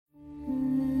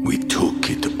We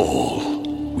took it all.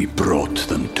 We brought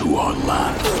them to our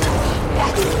land.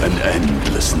 An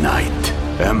endless night,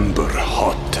 ember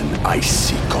hot and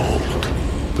icy cold.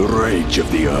 The rage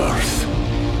of the earth.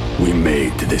 We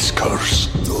made this curse.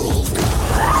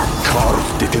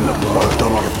 Carved it in the blood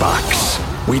on our backs.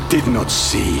 We did not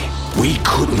see. We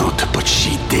could not, but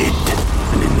she did.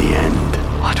 And in the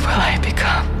end... What will I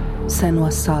become?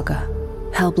 Senua's Saga.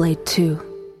 Hellblade 2.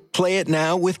 Play it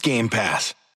now with Game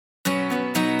Pass.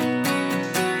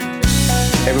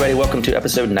 Hey everybody, welcome to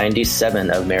episode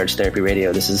 97 of Marriage Therapy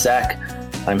Radio. This is Zach.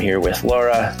 I'm here with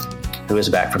Laura, who is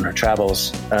back from her travels.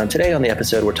 Today on the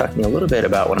episode, we're talking a little bit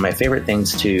about one of my favorite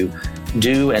things to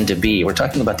do and to be. We're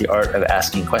talking about the art of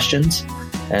asking questions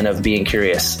and of being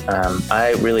curious.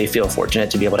 I really feel fortunate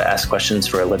to be able to ask questions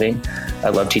for a living. I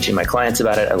love teaching my clients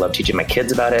about it. I love teaching my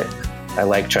kids about it. I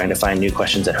like trying to find new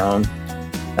questions at home.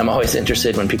 I'm always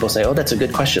interested when people say, oh, that's a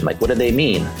good question. Like, what do they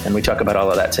mean? And we talk about all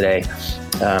of that today.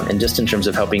 And just in terms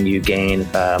of helping you gain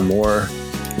more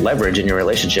leverage in your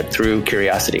relationship through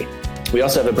curiosity. We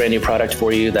also have a brand new product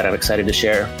for you that I'm excited to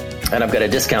share. And I've got a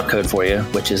discount code for you,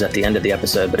 which is at the end of the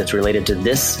episode, but it's related to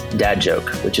this dad joke,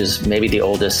 which is maybe the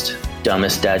oldest,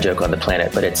 dumbest dad joke on the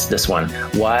planet, but it's this one.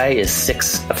 Why is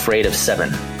 6 afraid of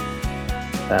 7?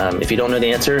 If you don't know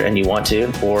the answer and you want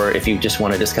to, or if you just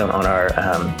want a discount on our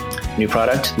new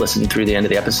product, listen through the end of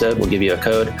the episode. We'll give you a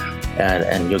code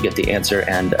and you'll get the answer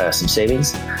and some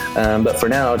savings. But for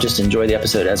now, just enjoy the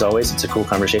episode. As always, it's a cool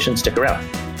conversation. Stick around.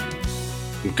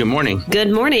 Good morning.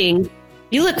 Good morning.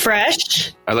 You look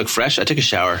fresh. I look fresh. I took a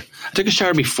shower. I took a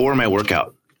shower before my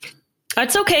workout.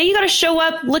 That's okay. You got to show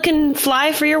up looking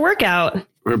fly for your workout.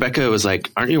 Rebecca was like,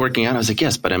 aren't you working out? I was like,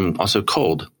 yes, but I'm also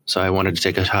cold. So I wanted to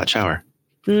take a hot shower.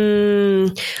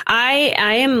 I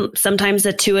am sometimes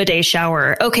a 2-a-day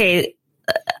shower. Okay.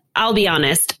 I'll be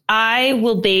honest. I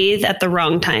will bathe at the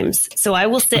wrong times. So I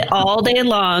will sit all day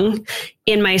long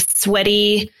in my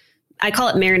sweaty, I call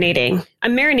it marinating.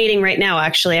 I'm marinating right now,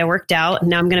 actually. I worked out.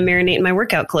 And now I'm going to marinate in my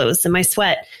workout clothes and my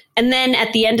sweat. And then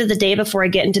at the end of the day, before I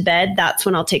get into bed, that's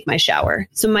when I'll take my shower.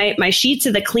 So my sheets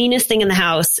are the cleanest thing in the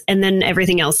house. And then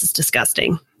everything else is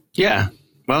disgusting. Yeah.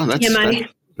 Well,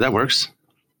 that works.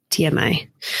 TMI.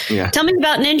 Yeah. Tell me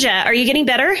about Ninja. Are you getting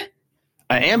better?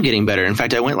 I am getting better. In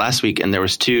fact, I went last week and there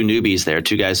was 2 newbies there,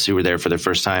 2 guys who were there for the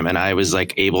first time. And I was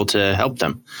like able to help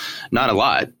them. Not a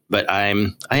lot, but I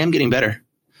am getting better.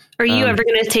 Are you ever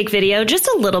going to take video? Just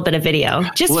a little bit of video.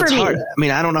 Just for me. Hard. I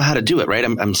mean, I don't know how to do it, right?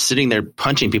 I'm sitting there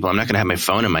punching people. I'm not going to have my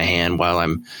phone in my hand while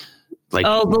I'm like,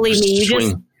 oh, believe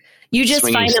me, you just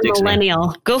find a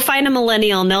millennial. Go find a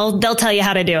millennial and they'll tell you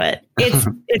how to do it.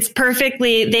 It's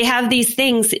perfectly, they have these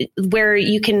things where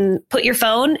you can put your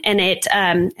phone and it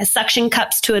has suction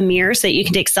cups to a mirror so that you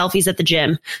can take selfies at the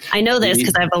gym. I know this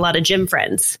because I have a lot of gym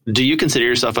friends. Do you consider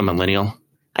yourself a millennial?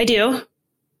 I do.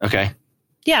 Okay.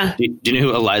 Yeah. Do you know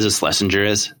who Eliza Schlesinger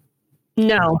is?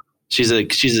 No. She's a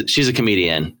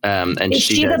comedian. And is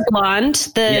she the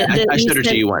blonde? I showed her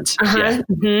to you once. Uh-huh. Yeah.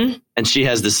 Mm-hmm. And she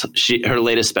has this. Her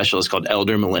latest special is called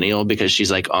Elder Millennial because she's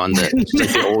like she's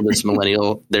like the oldest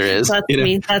millennial there is.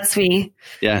 That's me.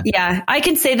 Yeah. Yeah. I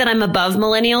can say that I'm above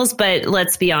millennials, but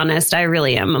let's be honest, I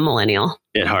really am a millennial.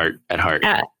 At heart. At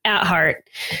heart.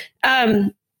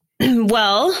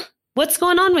 Well. What's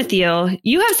going on with you?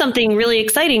 You have something really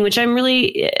exciting, which I'm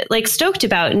really stoked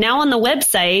about. Now on the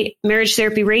website, Marriage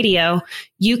Therapy Radio,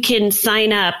 you can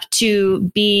sign up to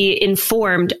be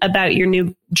informed about your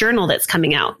new journal that's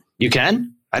coming out. You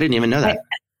can? I didn't even know that.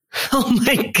 Oh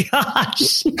my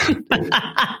gosh.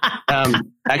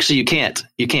 Actually, you can't.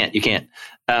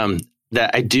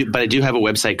 That I do, but I do have a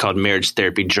website called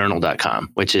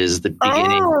marriagetherapyjournal.com, which is the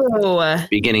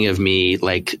beginning of me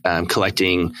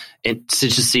collecting to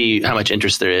just see how much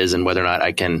interest there is and whether or not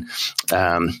I can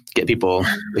get people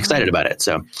excited about it.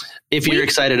 So if you're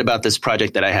excited about this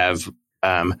project that I have,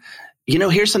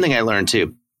 here's something I learned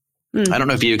too. I don't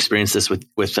know if you experienced this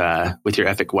with your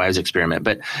Ethic Wives experiment,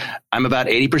 but I'm about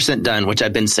 80% done, which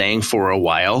I've been saying for a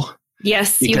while.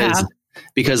 Yes, you have.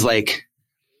 Because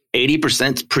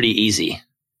 80% is pretty easy.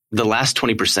 The last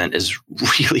 20% is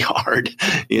really hard,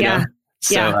 you know?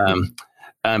 So,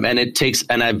 and it takes,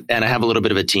 and I have a little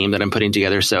bit of a team that I'm putting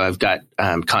together. So I've got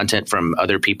content from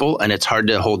other people and it's hard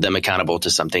to hold them accountable to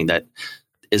something that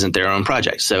isn't their own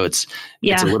project. So it's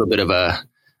a little bit of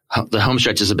the home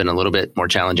stretches have been a little bit more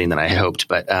challenging than I hoped,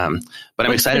 but I'm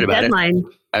excited about it.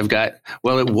 I've got,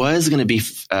 it was going to be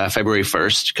February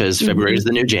 1st because February is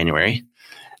the new January.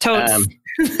 Totes.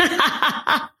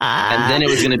 And then it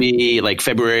was going to be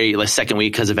February, second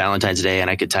week because of Valentine's Day, and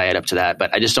I could tie it up to that.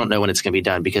 But I just don't know when it's going to be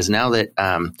done because now that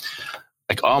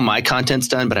all my content's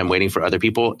done, but I'm waiting for other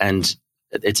people. And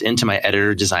it's into my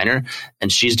editor designer,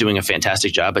 and she's doing a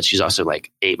fantastic job, but she's also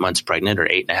like 8 months pregnant or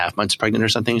 8.5 months pregnant or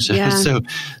something. So,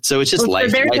 so it's just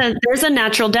life. There's a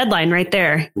natural deadline right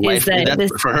there. Life,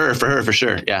 for her, for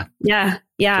sure. Yeah. Yeah.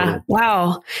 Yeah. Totally.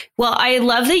 Wow. Well, I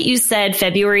love that you said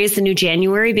February is the new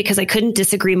January, because I couldn't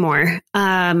disagree more.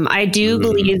 I do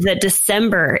believe that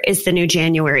December is the new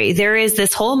January. There is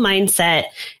this whole mindset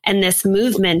and this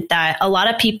movement that a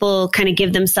lot of people kind of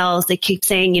give themselves. They keep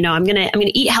saying, you know, I'm going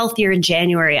to eat healthier in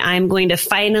January. I'm going to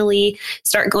finally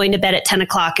start going to bed at 10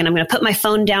 o'clock, and I'm going to put my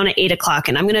phone down at 8 o'clock,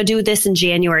 and I'm going to do this in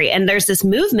January. And there's this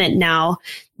movement now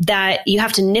that you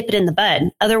have to nip it in the bud.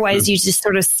 Otherwise, you just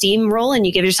sort of steamroll, and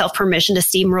you give yourself permission to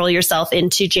steamroll yourself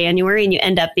into January, and you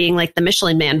end up being like the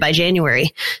Michelin Man by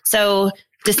January. So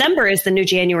December is the new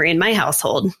January in my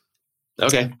household.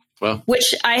 Okay. Well,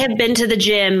 which I have been to the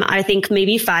gym, I think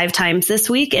maybe 5 times this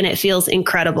week, and it feels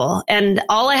incredible. And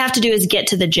all I have to do is get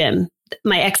to the gym.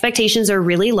 My expectations are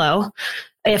really low.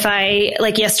 If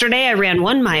like yesterday, I ran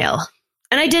 1 mile.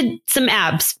 And I did some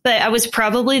abs, but I was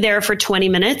probably there for 20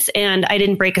 minutes and I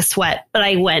didn't break a sweat, but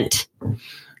I went.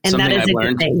 And that is a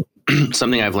good thing.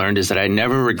 Something I've learned is that I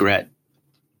never regret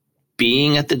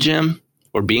being at the gym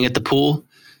or being at the pool.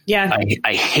 Yeah.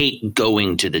 I hate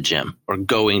going to the gym or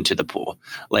going to the pool.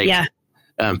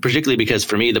 Particularly because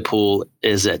for me, the pool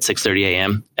is at 6:30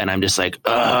 a.m. and I'm just like,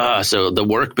 so the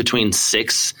work between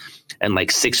 6 and like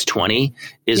 6:20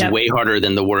 is way harder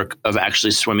than the work of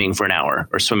actually swimming for an hour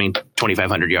or swimming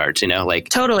 2,500 yards, you know, like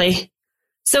totally.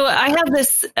 So I have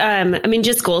this,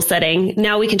 just goal setting.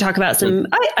 Now we can talk about some,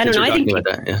 I don't know. I think about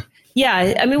that,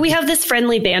 yeah. We have this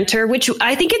friendly banter, which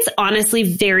I think it's honestly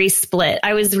very split.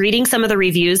 I was reading some of the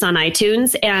reviews on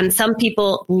iTunes, and some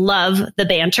people love the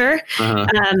banter,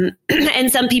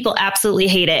 and some people absolutely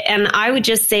hate it. And I would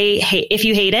just say, hey, if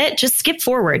you hate it, just skip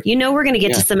forward. You know, we're going to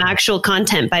get to some actual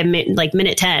content by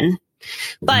minute 10.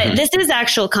 But this is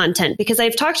actual content, because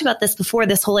I've talked about this before,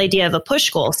 this whole idea of a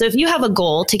push goal. So if you have a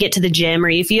goal to get to the gym, or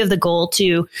if you have the goal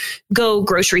to go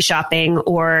grocery shopping,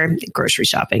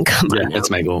 come on. That's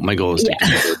my goal. My goal is to go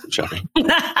grocery shopping.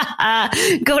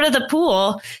 Go to the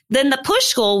pool. Then the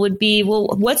push goal would be, well,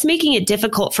 what's making it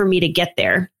difficult for me to get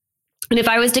there? And if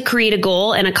I was to create a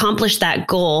goal and accomplish that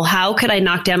goal, how could I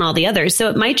knock down all the others?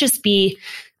 So it might just be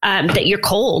that you're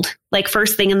cold, like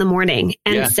first thing in the morning.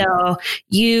 And so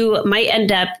you might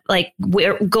end up like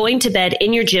going to bed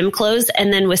in your gym clothes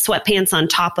and then with sweatpants on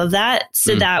top of that,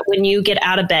 so that when you get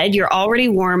out of bed, you're already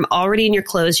warm, already in your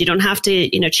clothes. You don't have to,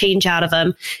 change out of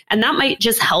them. And that might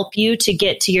just help you to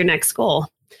get to your next goal.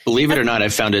 Believe it or not,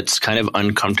 I've found it's kind of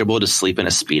uncomfortable to sleep in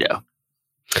a Speedo.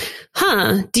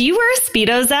 Huh. Do you wear a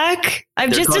Speedo, Zach?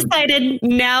 I've just decided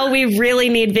now we really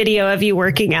need video of you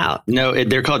working out. No,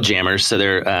 they're called jammers. So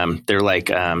they're like,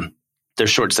 they're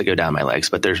shorts that go down my legs,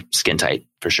 but they're skin tight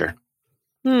for sure.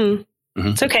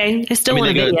 It's okay. I still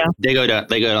want a video. They go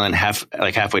down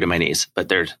halfway to my knees, but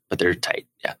they're tight.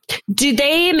 Yeah. Do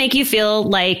they make you feel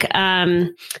like,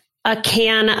 a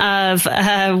can of,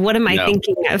 what am I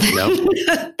thinking of?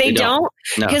 No, they don't.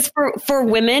 Because for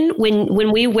women,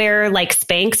 when we wear like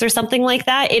Spanx or something like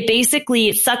that, it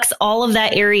basically sucks all of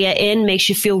that area in, makes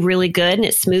you feel really good, and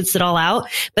it smooths it all out.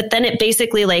 But then it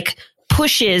basically like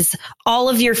pushes all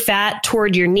of your fat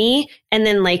toward your knee, and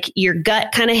then like your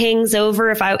gut kind of hangs over.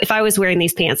 If I was wearing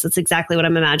these pants, that's exactly what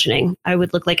I'm imagining. I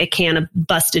would look like a can of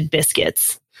busted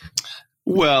biscuits.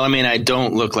 Well, I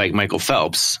don't look like Michael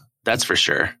Phelps. That's for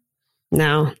sure.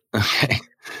 No. Okay.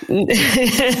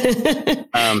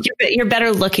 You're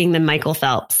better looking than Michael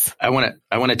Phelps. I want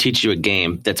to teach you a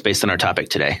game that's based on our topic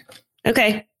today.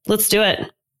 Okay, let's do it.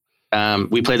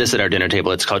 We play this at our dinner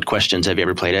table. It's called Questions. Have you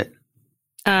ever played it?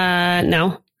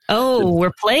 No. Oh,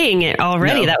 we're playing it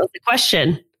already. No. That was the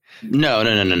question. No.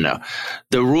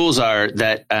 The rules are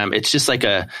that it's just like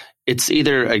it's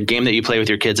either a game that you play with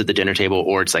your kids at the dinner table,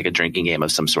 or it's like a drinking game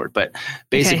of some sort. But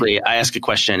basically, I ask a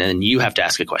question and then you have to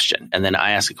ask a question, and then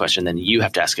I ask a question, then you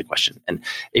have to ask a question. And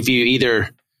if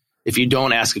you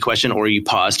don't ask a question or you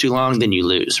pause too long, then you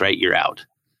lose, right? You're out.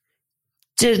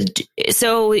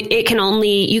 So you can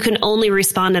only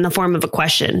respond in the form of a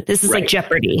question. This is like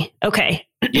Jeopardy. Okay.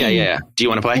 Yeah. Do you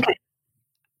want to play? Okay.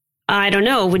 I don't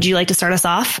know. Would you like to start us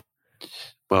off?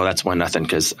 Well, that's 1-0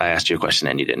 because I asked you a question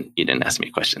and you didn't ask me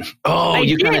a question. Oh,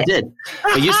 you kind of did.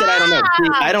 But you said, I don't know. See,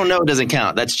 I don't know doesn't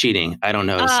count. That's cheating. I don't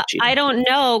know is cheating. I don't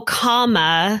know,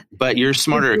 comma. But you're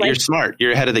smarter. You're smart.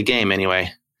 You're ahead of the game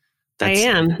anyway. I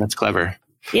am. That's clever.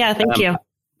 Yeah, thank you.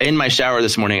 In my shower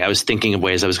this morning, I was thinking of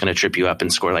ways I was going to trip you up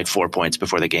and score like 4 points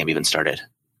before the game even started.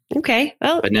 Okay.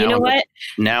 Well, but now you know what?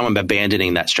 Now I'm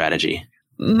abandoning that strategy.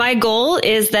 my goal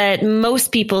is that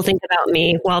most people think about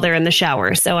me while they're in the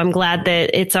shower. So I'm glad that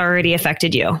it's already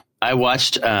affected you. I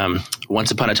watched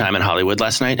Once Upon a Time in Hollywood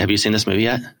last night. Have you seen this movie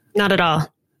yet? Not at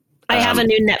all. I have a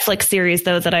new Netflix series,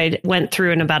 though, that I went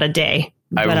through in about a day.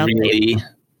 I really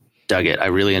dug it. I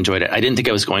really enjoyed it. I didn't think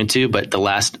I was going to, but the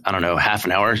last, I don't know, half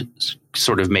an hour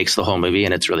sort of makes the whole movie,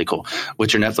 and it's really cool.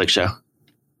 What's your Netflix show?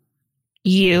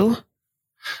 You.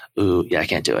 Ooh, yeah, I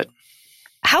can't do it.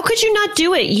 How could you not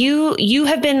do it? You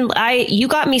have been, you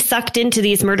got me sucked into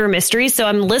these murder mysteries. So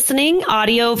I'm listening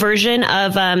audio version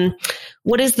of,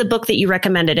 what is the book that you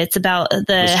recommended? It's about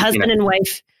the husband and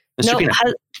wife.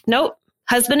 Nope.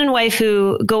 Husband and wife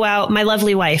who go out, My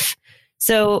Lovely Wife.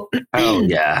 So. Oh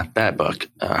yeah. That book.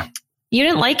 You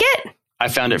didn't like it? I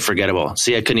found it forgettable.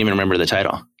 See, I couldn't even remember the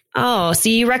title. Oh, so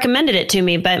you recommended it to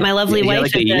me, but My Lovely Wife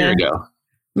like a year ago.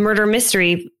 Murder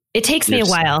mystery. It takes me a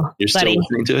while. You're buddy. Still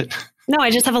listening to it? No, I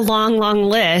just have a long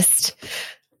list.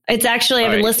 It's actually,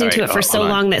 I've been listening to it for so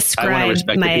long that Scribe,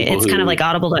 it's kind of like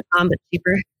audible.com, but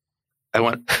cheaper. I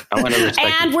want to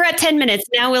respect and we're at 10 minutes.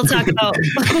 Now we'll talk about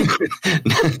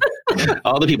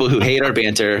all the people who hate our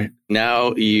banter.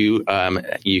 Now you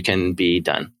can be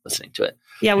done listening to it.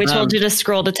 Yeah, we told you to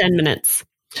scroll to 10 minutes.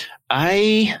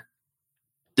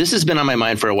 This has been on my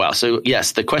mind for a while. So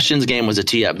yes, the questions game was a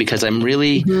tee up because I'm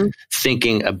really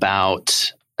thinking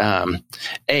about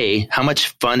how much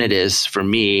fun it is for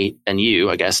me and you,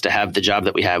 I guess, to have the job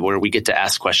that we have where we get to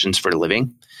ask questions for a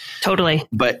living. Totally.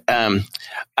 But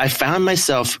I found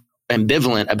myself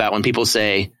ambivalent about when people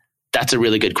say, that's a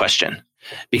really good question.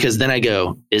 Because then I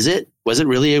go, was it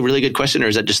really a really good question? Or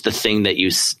is that just the thing that you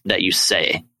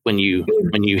say when you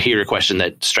hear a question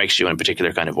that strikes you in a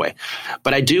particular kind of way?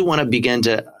 But I do want to begin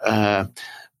to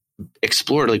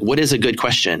explore, like, what is a good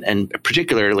question? And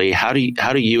particularly, how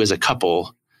do you as a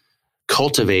couple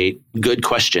cultivate good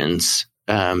questions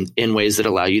in ways that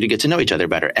allow you to get to know each other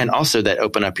better, and also that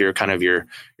open up your kind of your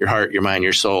heart, your mind,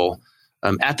 your soul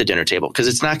at the dinner table? Because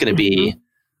it's not going to be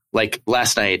like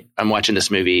last night. I'm watching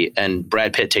this movie and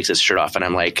Brad Pitt takes his shirt off, and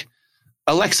I'm like,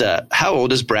 Alexa, how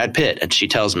old is Brad Pitt? And she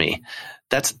tells me.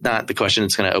 That's not the question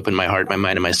that's going to open my heart, my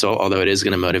mind, and my soul, although it is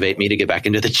going to motivate me to get back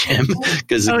into the gym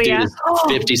because the dude is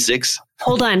 56.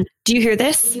 Hold on. Do you hear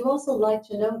this? Would you also like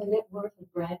to know the net worth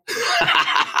of Brad?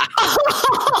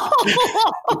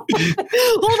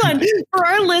 Hold on. For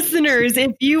our listeners,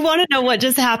 if you want to know what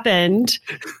just happened,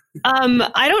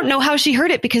 I don't know how she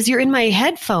heard it because you're in my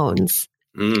headphones.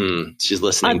 She's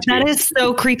listening. That is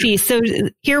so creepy. So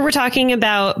here we're talking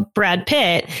about Brad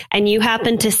Pitt, and you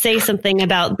happen to say something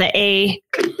about the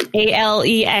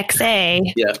Alexa.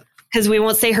 Yeah. Because we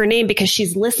won't say her name because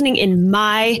she's listening in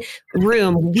my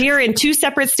room. We're in two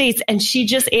separate states, and she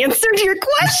just answered your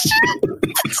question.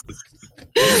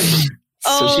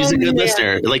 So she's a good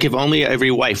listener. Like, if only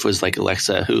every wife was like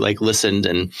Alexa, who like listened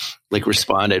and like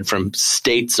responded from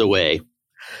states away.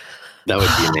 That would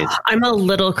be amazing. I'm a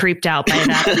little creeped out by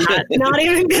that. Not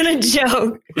even going to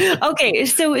joke. Okay,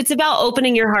 so it's about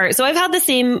opening your heart. So I've had the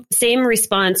same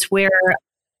response where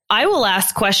I will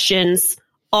ask questions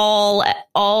all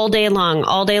day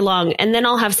long. And then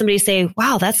I'll have somebody say,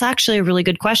 wow, that's actually a really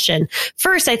good question.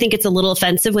 First, I think it's a little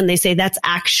offensive when they say that's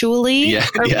actually a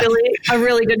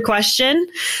really good question.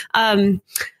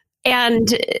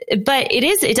 But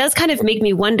it does kind of make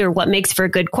me wonder what makes for a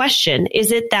good question.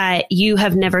 Is it that you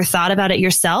have never thought about it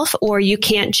yourself, or you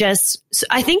can't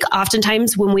I think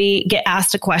oftentimes when we get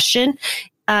asked a question,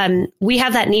 we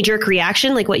have that knee-jerk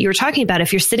reaction, like what you were talking about.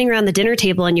 If you're sitting around the dinner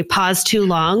table and you pause too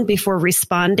long before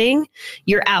responding,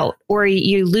 you're out or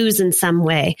you lose in some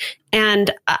way.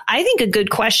 And I think a good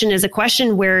question is a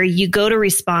question where you go to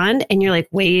respond and you're like,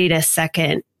 wait a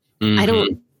second.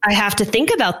 I have to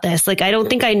think about this. Like, I don't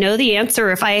think I know the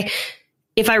answer. If I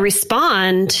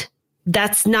respond,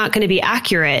 that's not going to be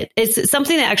accurate. It's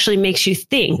something that actually makes you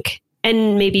think.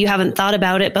 And maybe you haven't thought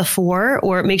about it before,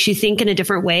 or it makes you think in a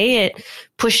different way. It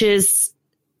pushes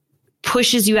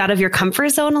you out of your comfort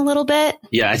zone a little bit.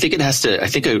 Yeah, I think it has to. I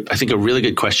think a really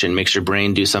good question makes your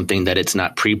brain do something that it's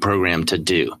not pre-programmed to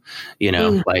do. You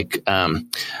know, like I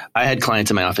had clients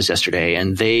in my office yesterday,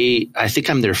 and I think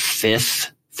I'm their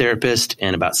fifth therapist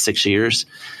in about 6 years.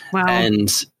 Wow. And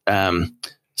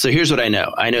so here's what I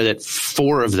know. I know that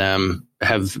 4 of them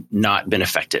have not been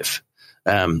effective.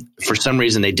 For some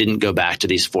reason, they didn't go back to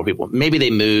these 4 people. Maybe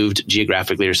they moved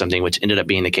geographically or something, which ended up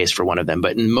being the case for one of them.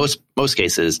 But in most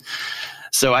cases,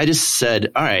 so I just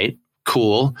said, all right,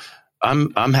 cool.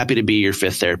 I'm happy to be your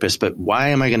 5th therapist, but why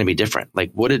am I going to be different? Like,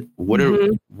 what's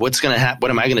going to happen? What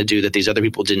am I going to do that these other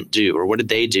people didn't do? Or what did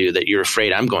they do that you're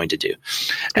afraid I'm going to do?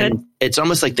 And it's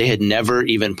almost like they had never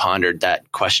even pondered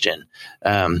that question.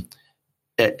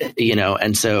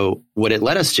 And so what it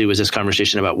led us to was this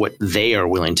conversation about what they are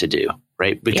willing to do,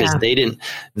 right? Because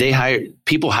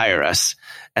people hire us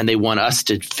and they want us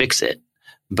to fix it.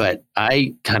 But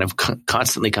I kind of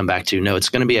constantly come back to, no, it's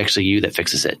going to be actually you that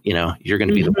fixes it. You're going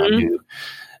to be the one who,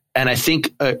 and I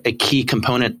think a key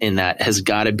component in that has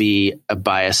got to be a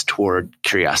bias toward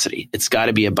curiosity. It's got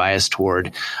to be a bias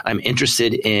toward, I'm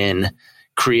interested in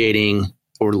creating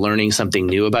or learning something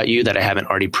new about you that I haven't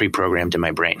already pre-programmed in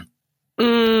my brain.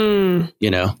 I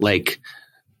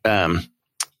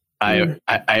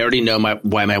already know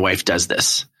why my wife does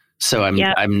this. So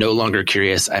I'm no longer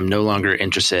curious. I'm no longer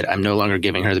interested. I'm no longer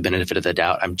giving her the benefit of the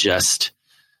doubt.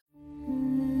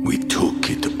 We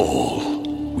took it all.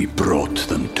 We brought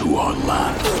them to our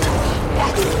land.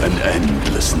 An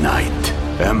endless night,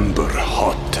 ember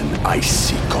hot and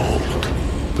icy cold.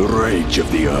 The rage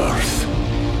of the earth.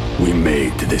 We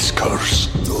made this curse.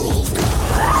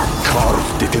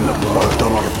 Carved it in the blood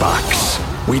on our backs.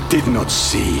 We did not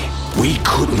see. We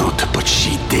could not, but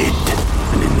she did.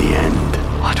 And in the end...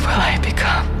 What will I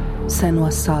become?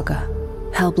 Senua's Saga.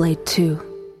 Hellblade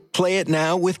 2. Play it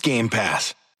now with Game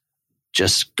Pass.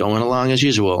 Just going along as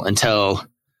usual until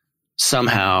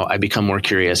somehow I become more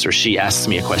curious, or she asks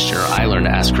me a question, or I learn to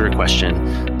ask her a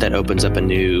question that opens up a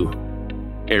new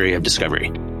area of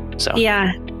discovery. So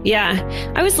Yeah.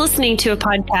 I was listening to a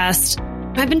podcast.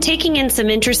 I've been taking in some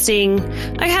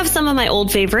I have some of my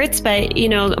old favorites, but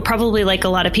probably like a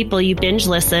lot of people, you binge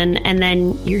listen and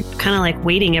then you're kind of like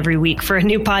waiting every week for a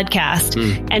new podcast.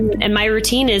 And my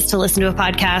routine is to listen to a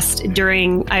podcast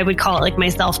during, I would call it like my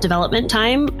self-development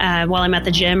time, while I'm at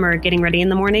the gym or getting ready in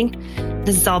the morning.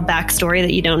 This is all backstory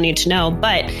that you don't need to know.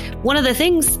 But one of the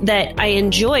things that I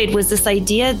enjoyed was this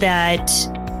idea that,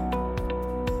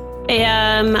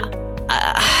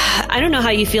 I don't know how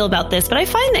you feel about this, but I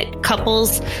find that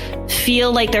couples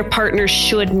feel like their partner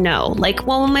should know. Like,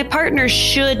 well, my partner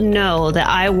should know that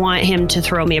I want him to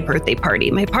throw me a birthday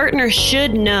party. My partner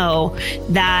should know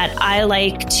that I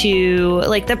like to,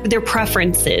 like their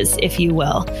preferences, if you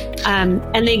will.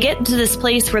 And they get to this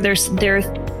place where they're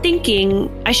thinking,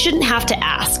 I shouldn't have to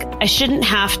ask. I shouldn't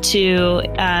have to,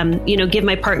 give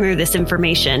my partner this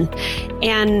information.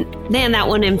 And man, that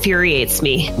one infuriates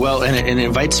me. Well, and it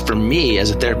invites from me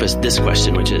as a therapist this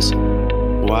question, which is,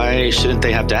 why shouldn't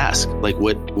they have to ask? Like,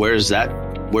 where's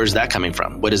that coming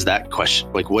from? What is that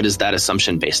question? Like, what is that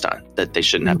assumption based on that they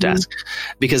shouldn't have to ask?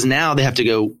 Because now they have to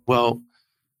go, well,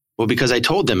 because I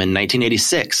told them in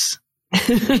 1986.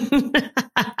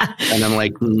 And I'm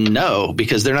like, no,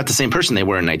 because they're not the same person they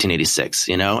were in 1986,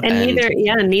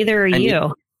 And neither are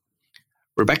you.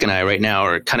 Rebecca and I right now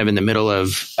are kind of in the middle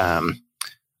of,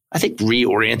 I think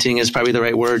reorienting is probably the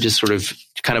right word, just sort of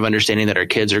kind of understanding that our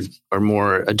kids are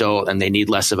more adult and they need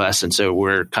less of us. And so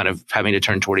we're kind of having to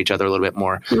turn toward each other a little bit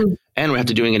more. And we have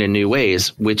to doing it in new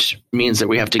ways, which means that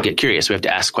we have to get curious. We have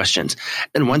to ask questions.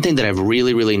 And one thing that I've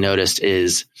really, really noticed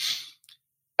is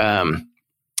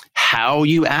how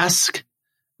you ask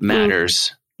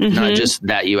matters, not just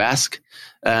that you ask.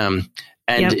 And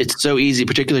it's so easy,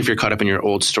 particularly if you're caught up in your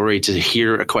old story, to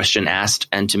hear a question asked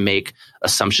and to make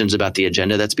assumptions about the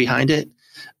agenda that's behind it.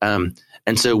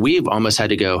 And so we've almost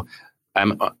had to go,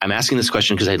 I'm asking this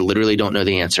question because I literally don't know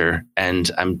the answer. And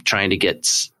I'm trying to get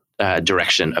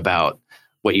direction about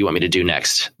what you want me to do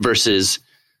next versus,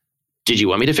 did you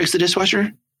want me to fix the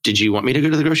dishwasher? Did you want me to go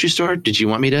to the grocery store? Did you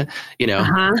want me to, you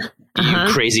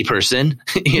crazy person,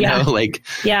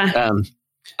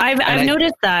 I've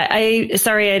noticed that. I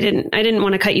didn't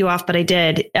want to cut you off, but I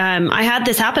did. I had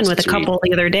this happen with a couple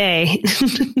the other day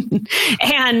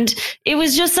and it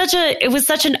was just such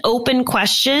an open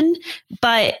question,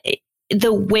 but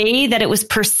the way that it was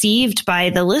perceived by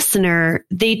the listener,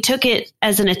 they took it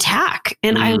as an attack.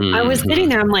 And I was sitting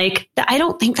there, I'm like, I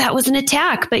don't think that was an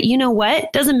attack, but you know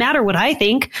what? Doesn't matter what I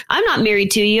think. I'm not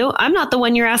married to you. I'm not the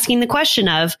one you're asking the question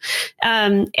of.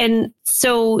 And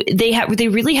so they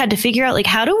really had to figure out, like,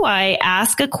 how do I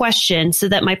ask a question so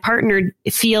that my partner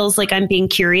feels like I'm being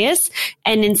curious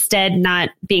and instead not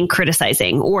being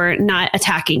criticizing or not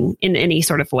attacking in any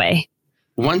sort of way?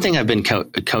 One thing I've been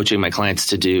coaching my clients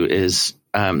to do is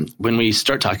when we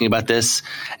start talking about this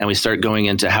and we start going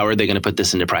into how are they going to put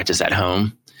this into practice at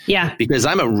home? Yeah. Because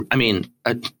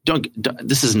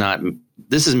this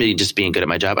is me just being good at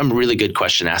my job. I'm a really good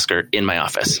question asker in my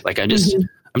office. Like I'm just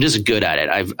good at it.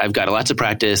 I've got lots of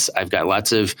practice. I've got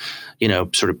lots of,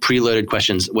 sort of preloaded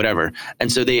questions, whatever.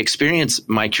 And so they experience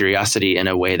my curiosity in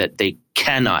a way that they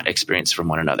cannot experience from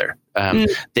one another.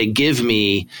 They give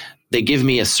me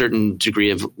a certain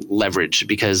degree of leverage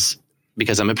because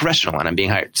I'm a professional and I'm being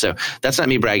hired. So that's not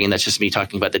me bragging. That's just me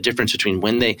talking about the difference between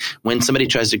when somebody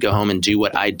tries to go home and do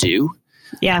what I do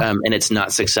and it's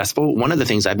not successful, one of the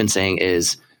things I've been saying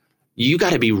is you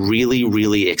got to be really,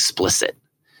 really explicit.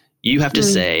 You have to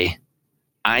say,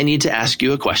 I need to ask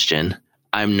you a question.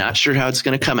 I'm not sure how it's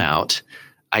going to come out.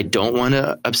 I don't want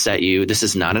to upset you. This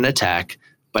is not an attack,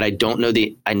 but I don't know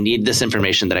I need this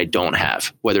information that I don't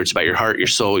have, whether it's about your heart, your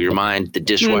soul, your mind, the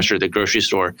dishwasher, the grocery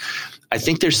store. I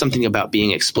think there's something about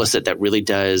being explicit that really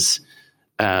does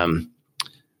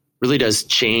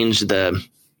change the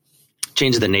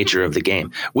nature of the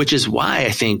game, which is why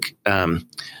I think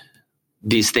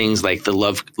these things like the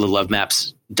love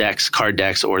maps decks, card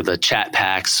decks, or the chat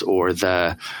packs, or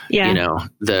the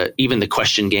even the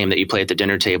question game that you play at the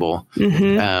dinner table,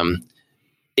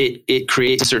 it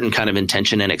creates a certain kind of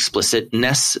intention and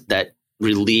explicitness that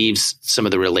relieves some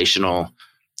of the relational.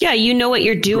 Yeah, you know what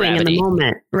you're doing gravity. In the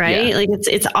moment, right? Yeah. Like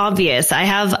it's obvious. I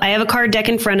have a card deck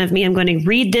in front of me. I'm going to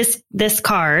read this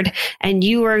card, and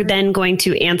you are then going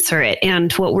to answer it.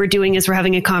 And what we're doing is we're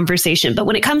having a conversation. But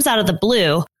when it comes out of the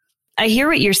blue, I hear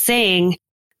what you're saying.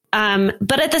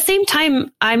 But at the same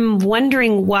time, I'm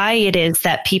wondering why it is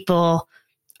that people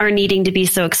are needing to be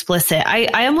so explicit.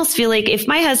 I almost feel like if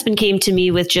my husband came to me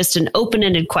with just an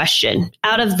open-ended question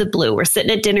out of the blue, we're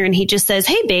sitting at dinner and he just says,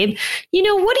 hey, babe,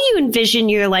 what do you envision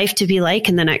your life to be like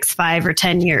in the next 5 or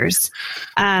 10 years?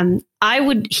 I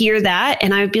would hear that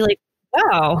and I would be like,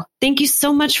 wow, thank you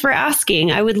so much for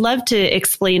asking. I would love to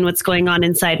explain what's going on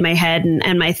inside my head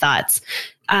and my thoughts.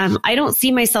 I don't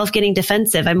see myself getting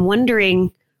defensive. I'm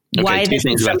wondering why. Two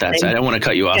things about that. So I don't want to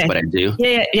cut you off, but I do.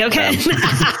 Yeah. Okay.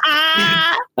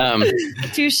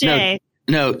 Touche.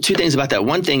 No, two things about that.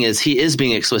 One thing is he is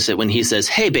being explicit when he says,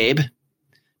 hey, babe,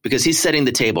 because he's setting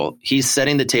the table. He's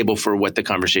setting the table for what the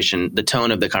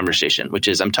tone of the conversation, which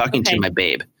is I'm talking to my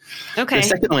babe. Okay. The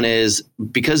second one is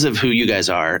because of who you guys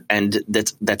are. And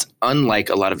that's unlike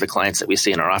a lot of the clients that we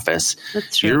see in our office.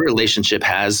 That's true. Your relationship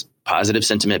has positive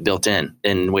sentiment built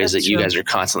in ways that you guys are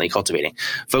constantly cultivating.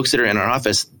 Folks that are in our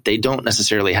office, they don't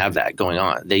necessarily have that going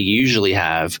on. They usually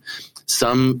have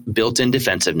some built-in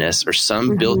defensiveness or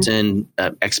some built-in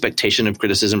expectation of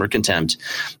criticism or contempt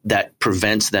that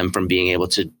prevents them from being able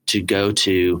to go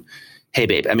to, hey,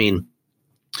 babe, I mean,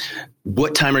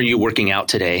 what time are you working out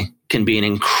today can be an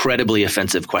incredibly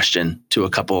offensive question to a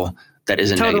couple that is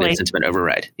a negative sentiment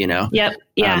override, Yep.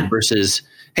 Yeah. Versus,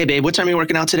 hey, babe, what time are you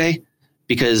working out today?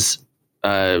 Because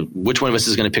which one of us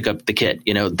is going to pick up the kid?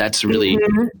 That's really,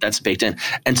 that's baked in.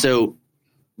 And so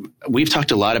we've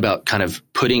talked a lot about kind of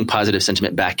putting positive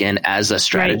sentiment back in as a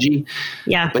strategy. Right.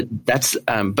 Yeah. But that's,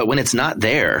 but when it's not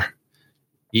there,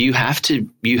 you have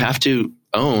to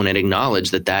own and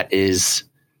acknowledge that is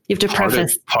you have to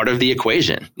preface part of the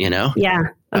equation, Yeah.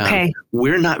 Okay.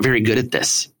 We're not very good at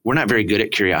this. We're not very good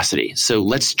at curiosity. So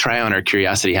let's try on our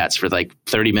curiosity hats for like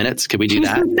 30 minutes. Could we do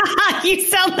that? You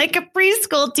sound like a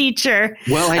preschool teacher.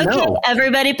 Well, I know.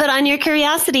 Everybody put on your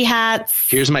curiosity hats.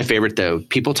 Here's my favorite, though.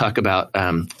 People talk about,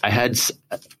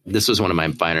 this was one of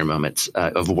my finer moments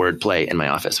of wordplay in my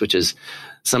office, which is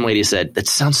some lady said, that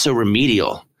sounds so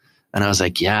remedial. And I was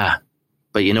like, yeah,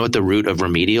 but you know what the root of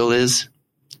remedial is?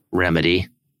 Remedy.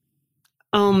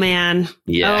 Oh, man.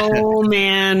 Yeah. Oh,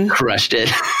 man. Crushed it.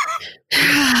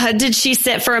 Did she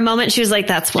sit for a moment? She was like,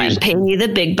 that's why I'm paying you the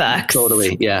big bucks.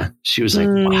 Totally. Yeah. She was like,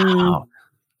 wow.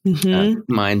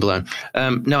 Mind blown.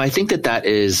 No, I think that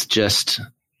is just,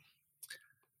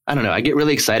 I don't know. I get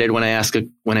really excited when I ask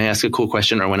a cool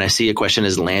question or when I see a question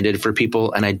is landed for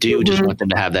people. And I do just want them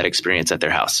to have that experience at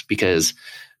their house because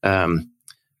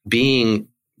being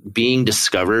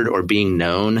discovered or being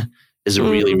known is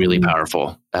really, really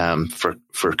powerful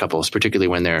for couples, particularly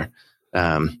when they're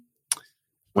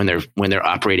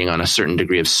operating on a certain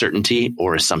degree of certainty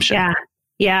or assumption. Yeah.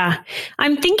 Yeah.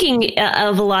 I'm thinking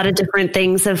of a lot of different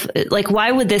things of like,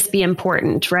 why would this be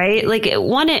important? Right? Like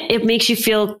one, it makes you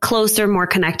feel closer, more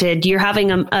connected. You're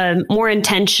having a more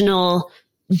intentional,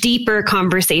 deeper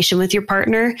conversation with your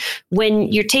partner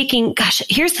when you're taking,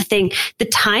 here's the thing. The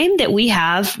time that we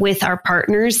have with our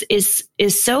partners is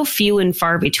so few and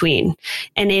far between.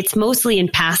 And it's mostly in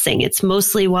passing. It's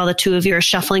mostly while the two of you are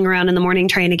shuffling around in the morning,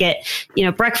 trying to get,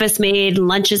 breakfast made,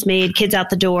 lunches made, kids out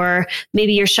the door.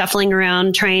 Maybe you're shuffling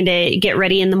around trying to get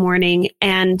ready in the morning.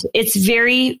 And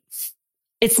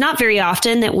it's not very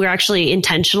often that we're actually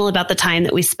intentional about the time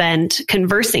that we spend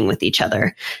conversing with each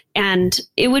other. And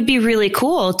it would be really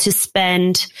cool to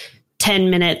spend 10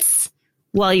 minutes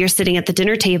while you're sitting at the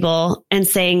dinner table and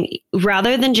saying,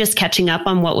 rather than just catching up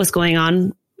on what was going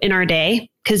on in our day,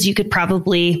 because you could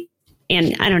probably,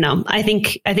 and I don't know, I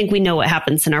think we know what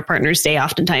happens in our partner's day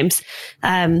oftentimes,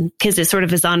 because it sort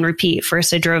of is on repeat.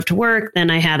 First I drove to work, then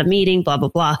I had a meeting, blah, blah,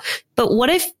 blah. But what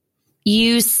if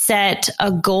you set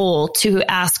a goal to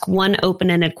ask one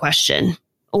open-ended question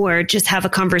or just have a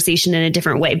conversation in a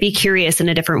different way. Be curious in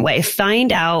a different way.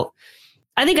 Find out.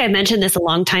 I think I mentioned this a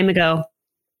long time ago.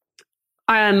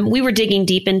 We were digging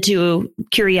deep into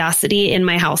curiosity in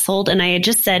my household, and I had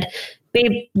just said,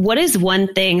 babe, what is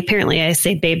one thing? Apparently I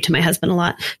say babe to my husband a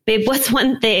lot. Babe, what's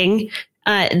one thing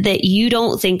that you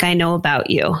don't think I know about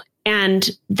you? And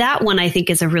that one I think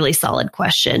is a really solid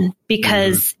question,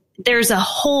 because there's a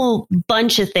whole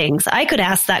bunch of things. I could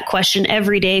ask that question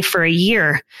every day for a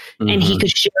year and he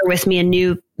could share with me a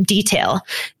new detail.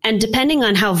 And depending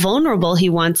on how vulnerable he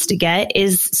wants to get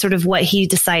is sort of what he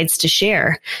decides to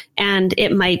share. And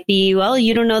it might be, well,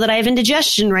 you don't know that I have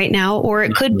indigestion right now, or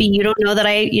it could be, you don't know that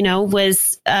I,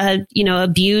 was,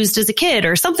 abused as a kid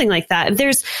or something like that.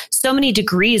 There's so many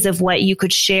degrees of what you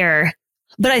could share,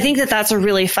 but I think that that's a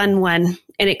really fun one.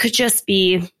 And it could just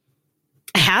be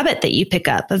a habit that you pick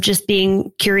up of just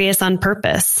being curious on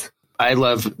purpose. I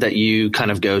love that you kind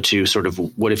of go to sort of,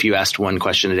 what if you asked one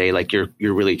question a day? Like you're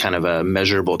really kind of a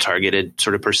measurable, targeted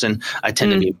sort of person. I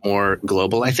tend to be more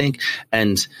global, I think.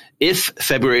 And if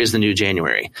February is the new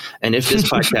January, and if this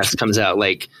podcast comes out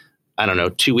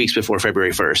 2 weeks before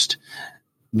February 1st,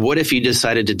 what if you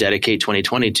decided to dedicate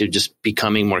 2020 to just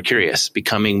becoming more curious,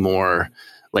 becoming more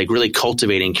really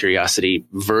cultivating curiosity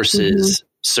versus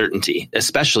certainty,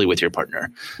 especially with your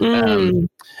partner.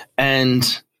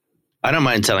 And I don't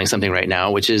mind telling something right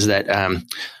now, which is that a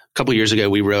couple of years ago,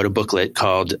 we wrote a booklet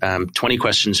called 20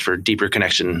 Questions for Deeper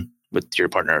Connection with Your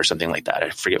Partner or something like that. I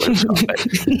forget what it's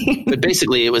called. But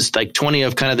basically, it was 20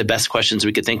 of kind of the best questions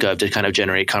we could think of to kind of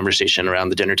generate conversation around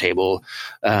the dinner table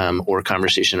or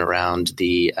conversation around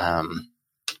the,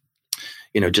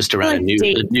 just around a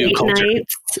new culture.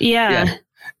 Nights. Yeah.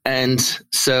 And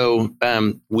so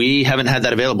we haven't had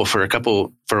that available for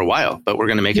a while, but we're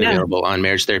going to make it available on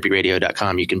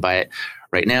marriagetherapyradio.com. You can buy it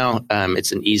right now.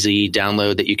 It's an easy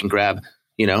download that you can grab,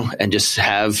 and just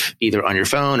have either on your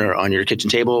phone or on your kitchen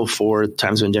table for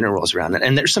times when dinner rolls around.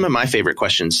 And there's some of my favorite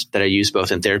questions that I use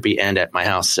both in therapy and at my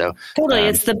house. So totally,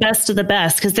 it's the best of the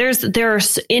best, because there are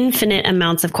infinite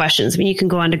amounts of questions. I mean, you can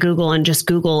go onto Google and just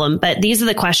Google them, but these are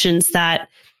the questions that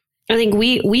I think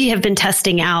we have been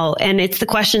testing out, and it's the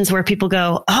questions where people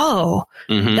go, oh,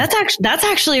 that's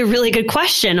actually a really good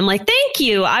question. I'm like, thank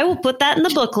you. I will put that in the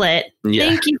booklet. Yeah.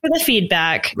 Thank you for the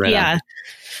feedback. Right yeah. On.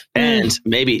 And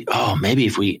maybe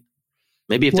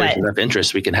if there's enough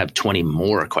interest, we can have 20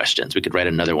 more questions. We could write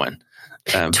another one.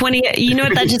 20, you know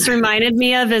what that just reminded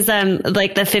me of is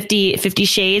the 50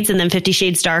 Shades and then 50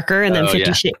 Shades Darker and then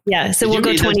 50 Shades. Yeah. So we'll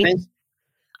go 20.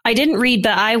 I didn't read,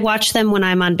 but I watch them when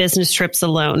I'm on business trips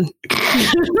alone.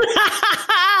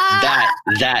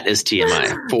 That is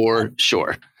TMI for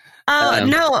sure.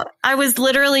 No, I was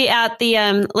literally at the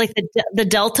the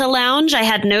Delta Lounge. I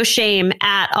had no shame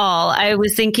at all. I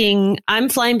was thinking, I'm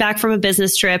flying back from a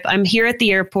business trip. I'm here at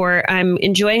the airport. I'm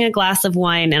enjoying a glass of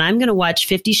wine, and I'm going to watch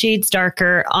 50 Shades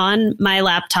Darker on my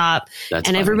laptop. That's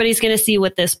and funny. Everybody's going to see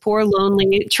what this poor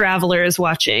lonely traveler is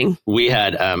watching. We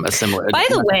had a similar. By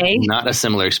the way, not a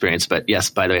similar experience, but yes.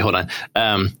 By the way, hold on.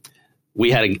 We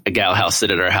had a gal house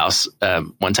sit at our house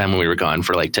one time when we were gone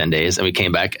for 10 days, and we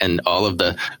came back and all of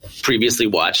the previously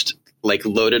watched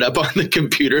loaded up on the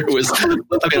computer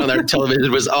on our television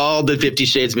was all the 50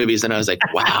 Shades movies. And I was like,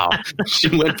 wow, she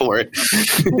went for it.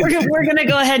 We're going to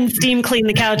go ahead and steam clean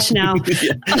the couch now. By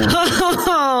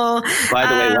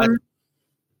the way, what?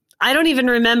 I don't even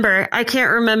remember. I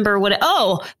can't remember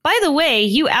by the way,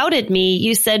 you outed me.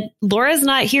 You said, Laura's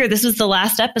not here. This was the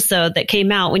last episode that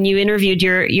came out when you interviewed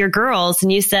your girls.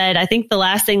 And you said, I think the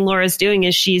last thing Laura's doing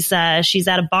is she's at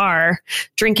a bar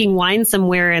drinking wine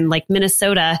somewhere in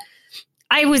Minnesota.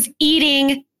 I was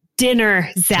eating dinner,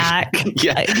 Zach.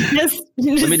 Yeah.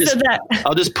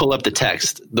 I'll just pull up the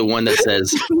text, the one that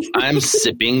says, I'm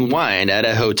sipping wine at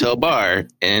a hotel bar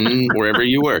in wherever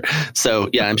you were. So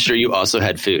yeah, I'm sure you also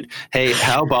had food. Hey,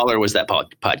 how baller was that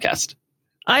podcast?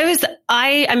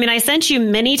 I sent you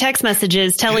many text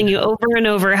messages telling you over and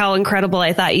over how incredible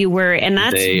I thought you were. And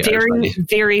that's very,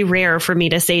 very rare for me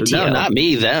to say to you. No, not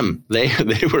me, them. They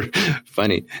were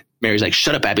funny. Mary's like,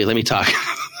 shut up, Abby, let me talk.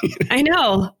 I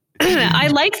know. I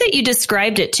like that you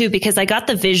described it too, because I got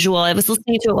the visual. I was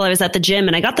listening to it while I was at the gym,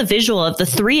 and I got the visual of the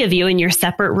three of you in your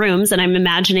separate rooms. And I'm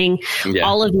imagining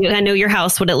all of you. I know your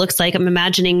house, what it looks like. I'm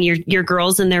imagining your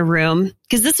girls in their room,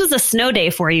 because this was a snow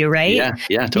day for you, right? Yeah,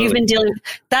 totally. You've been dealing.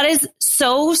 That is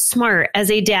so smart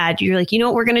as a dad. You're like, you know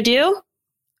what we're going to do?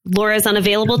 Laura's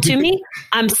unavailable to me.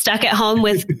 I'm stuck at home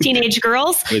with teenage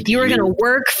girls. You are going to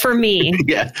work for me.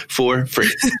 Yeah, for free.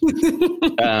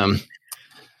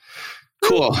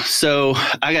 Cool. So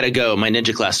I got to go. My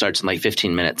ninja class starts in like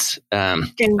 15 minutes.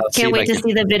 Can't wait to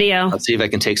see the video. I'll see if I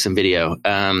can take some video.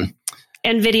 And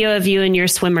video of you and your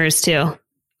swimmers too.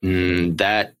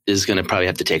 That is going to probably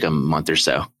have to take a month or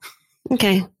so.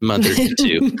 Okay. Month or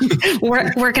two.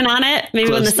 Working on it.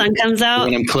 Maybe when the sun comes out.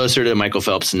 When I'm closer to Michael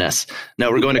Phelps'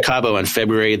 No, we're going to Cabo on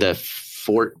February the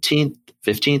 14th,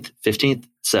 15th.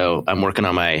 So I'm working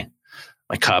on my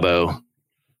Cabo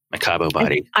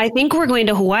body. I think we're going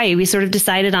to Hawaii. We sort of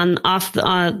decided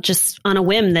just on a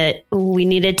whim that we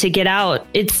needed to get out.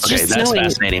 It's okay, just that's snowing.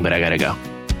 Fascinating, but I got to go.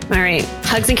 All right.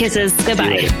 Hugs and kisses.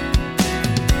 Goodbye.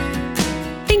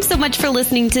 Thanks so much for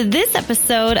listening to this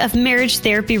episode of Marriage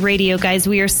Therapy Radio, guys.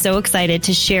 We are so excited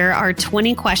to share our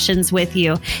 20 questions with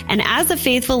you. And as a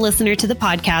faithful listener to the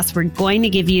podcast, we're going to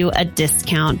give you a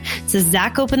discount. So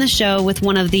Zach opened the show with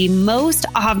one of the most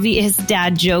obvious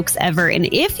dad jokes ever.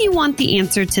 And if you want the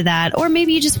answer to that, or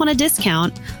maybe you just want a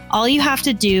discount, all you have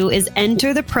to do is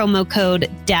enter the promo code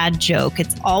DADJOKE.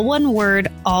 It's all one word,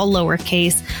 all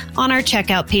lowercase, on our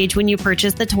checkout page when you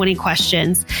purchase the 20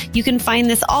 questions. You can find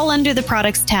this all under the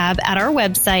products tab at our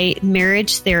website,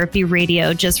 Marriage Therapy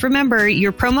Radio. Just remember,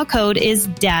 your promo code is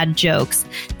DADJOKES.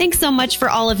 Thanks so much for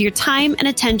all of your time and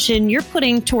attention you're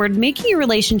putting toward making your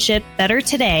relationship better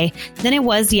today than it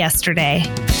was yesterday.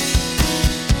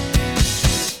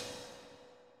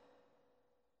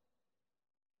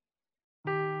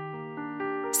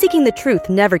 Seeking the truth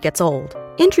never gets old.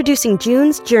 Introducing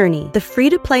June's Journey, the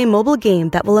free-to-play mobile game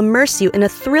that will immerse you in a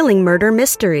thrilling murder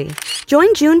mystery.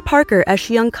 Join June Parker as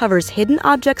she uncovers hidden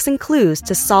objects and clues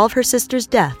to solve her sister's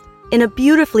death in a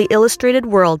beautifully illustrated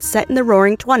world set in the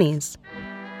Roaring '20s.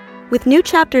 With new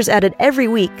chapters added every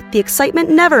week, the excitement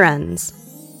never ends.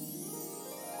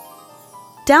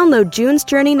 Download June's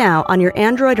Journey now on your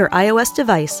Android or iOS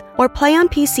device, or play on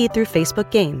PC through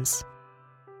Facebook Games.